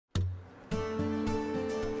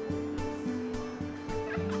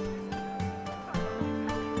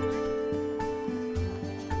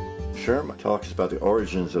Sherman. Talk us about the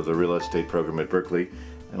origins of the real estate program at Berkeley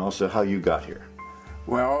and also how you got here.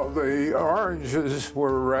 Well, the oranges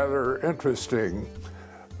were rather interesting.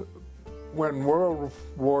 When World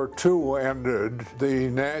War II ended, the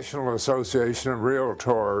National Association of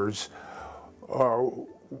Realtors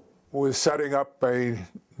was setting up a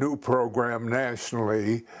new program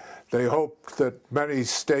nationally. They hoped that many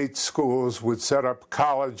state schools would set up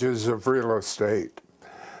colleges of real estate.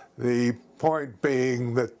 The point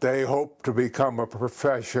being that they hoped to become a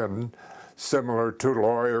profession similar to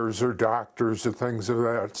lawyers or doctors or things of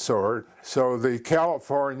that sort. So the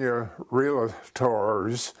California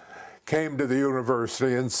realtors came to the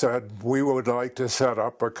university and said, we would like to set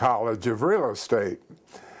up a college of real estate.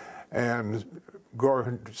 And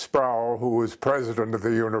Gordon Sproul, who was president of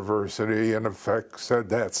the university, in effect said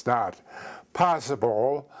that's not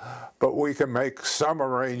possible, but we can make some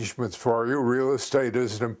arrangements for you. Real estate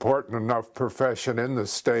is an important enough profession in the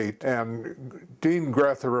state. And Dean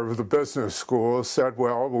Grether of the business school said,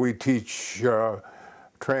 well, we teach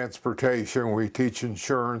transportation, we teach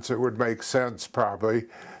insurance. It would make sense probably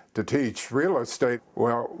to teach real estate.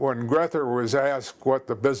 Well, when Grether was asked what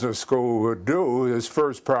the business school would do, his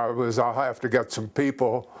first problem was, I'll have to get some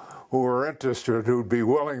people who are interested who'd be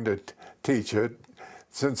willing to teach it.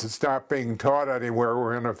 Since it's not being taught anywhere,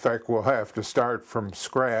 we're in effect will have to start from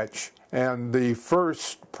scratch. And the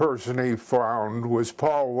first person he found was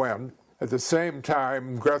Paul Wendt. At the same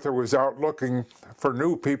time, Grether was out looking for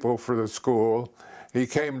new people for the school. He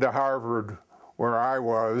came to Harvard, where I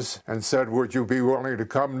was, and said, would you be willing to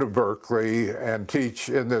come to Berkeley and teach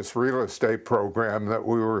in this real estate program that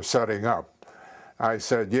we were setting up? I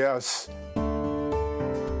said yes.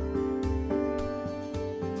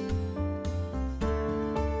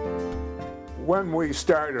 When we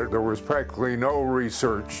started, there was practically no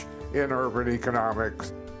research in urban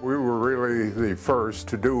economics. We were really the first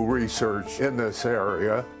to do research in this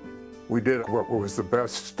area. We did what was the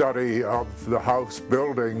best study of the house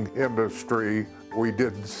building industry. We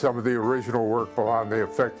did some of the original work on the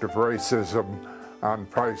effect of racism on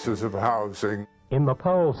prices of housing. In the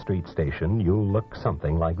Powell Street station, you'll look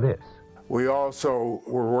something like this. We also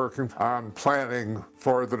were working on planning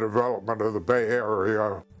for the development of the Bay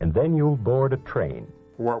Area. And then you'll board a train.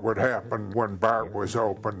 What would happen when BART was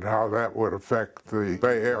opened, how that would affect the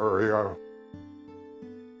Bay Area.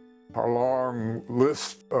 A long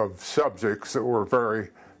list of subjects that were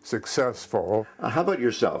very successful. How about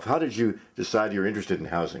yourself? How did you decide you're interested in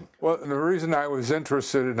housing? Well, the reason I was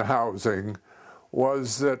interested in housing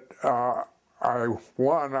was that I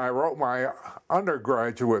wrote my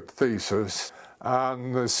undergraduate thesis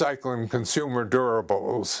on the cycle in consumer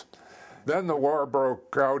durables. Then the war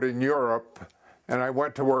broke out in Europe, and I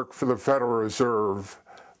went to work for the Federal Reserve,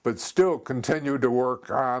 but still continued to work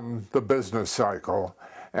on the business cycle.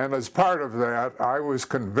 And as part of that, I was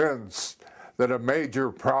convinced that a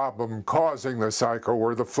major problem causing the cycle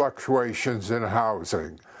were the fluctuations in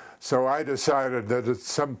housing. So I decided that at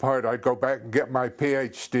some point I'd go back and get my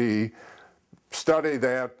PhD, study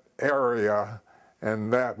that area,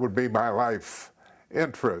 and that would be my life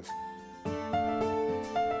interest.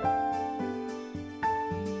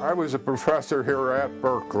 I was a professor here at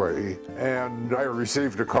Berkeley, and I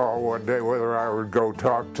received a call one day whether I would go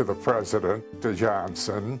talk to the president, to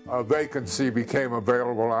Johnson. A vacancy became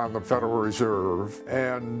available on the Federal Reserve,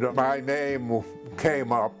 and my name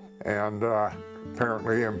came up, and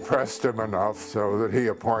apparently impressed him enough so that he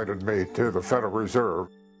appointed me to the Federal Reserve.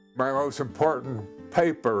 My most important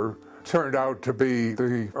paper turned out to be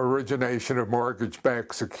the origination of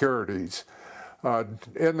mortgage-backed securities.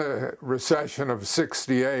 In the recession of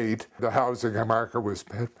 '68, the housing market was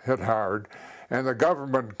hit hard, and the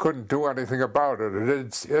government couldn't do anything about it.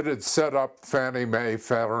 It had set up Fannie Mae,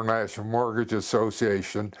 Federal National Mortgage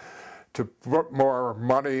Association, to put more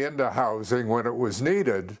money into housing when it was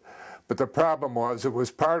needed. But the problem was it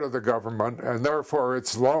was part of the government, and therefore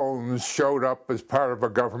its loans showed up as part of a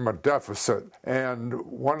government deficit. And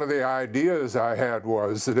one of the ideas I had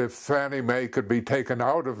was that if Fannie Mae could be taken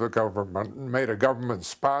out of the government and made a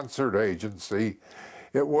government-sponsored agency,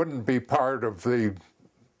 it wouldn't be part of the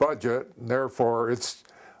budget, and therefore its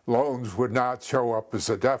loans would not show up as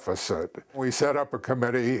a deficit. We set up a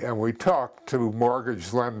committee and we talked to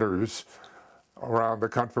mortgage lenders around the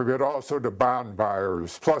country, but also to bond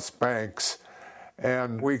buyers, plus banks.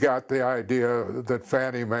 And we got the idea that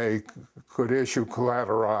Fannie Mae could issue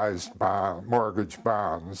collateralized mortgage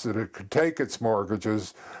bonds, that it could take its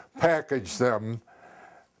mortgages, package them,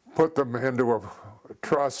 put them into a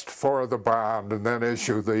trust for the bond, and then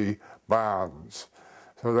issue the bonds.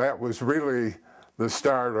 So that was really the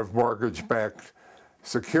start of mortgage-backed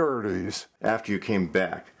securities. After you came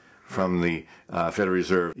back from the Federal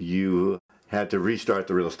Reserve, you had to restart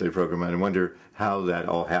the real estate program. And I wonder how that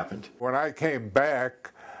all happened. When I came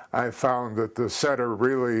back, I found that the center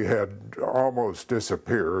really had almost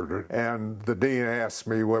disappeared, and the dean asked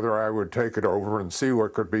me whether I would take it over and see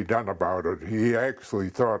what could be done about it. He actually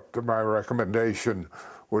thought that my recommendation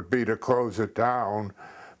would be to close it down,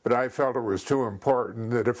 but I felt it was too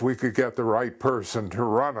important that if we could get the right person to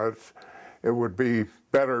run it, it would be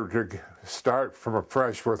better to start from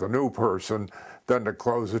afresh with a new person than to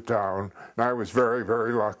close it down. And I was very,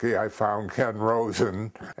 very lucky. I found Ken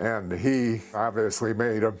Rosen, and he obviously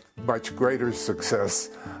made a much greater success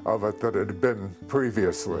of it than it had been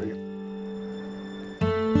previously.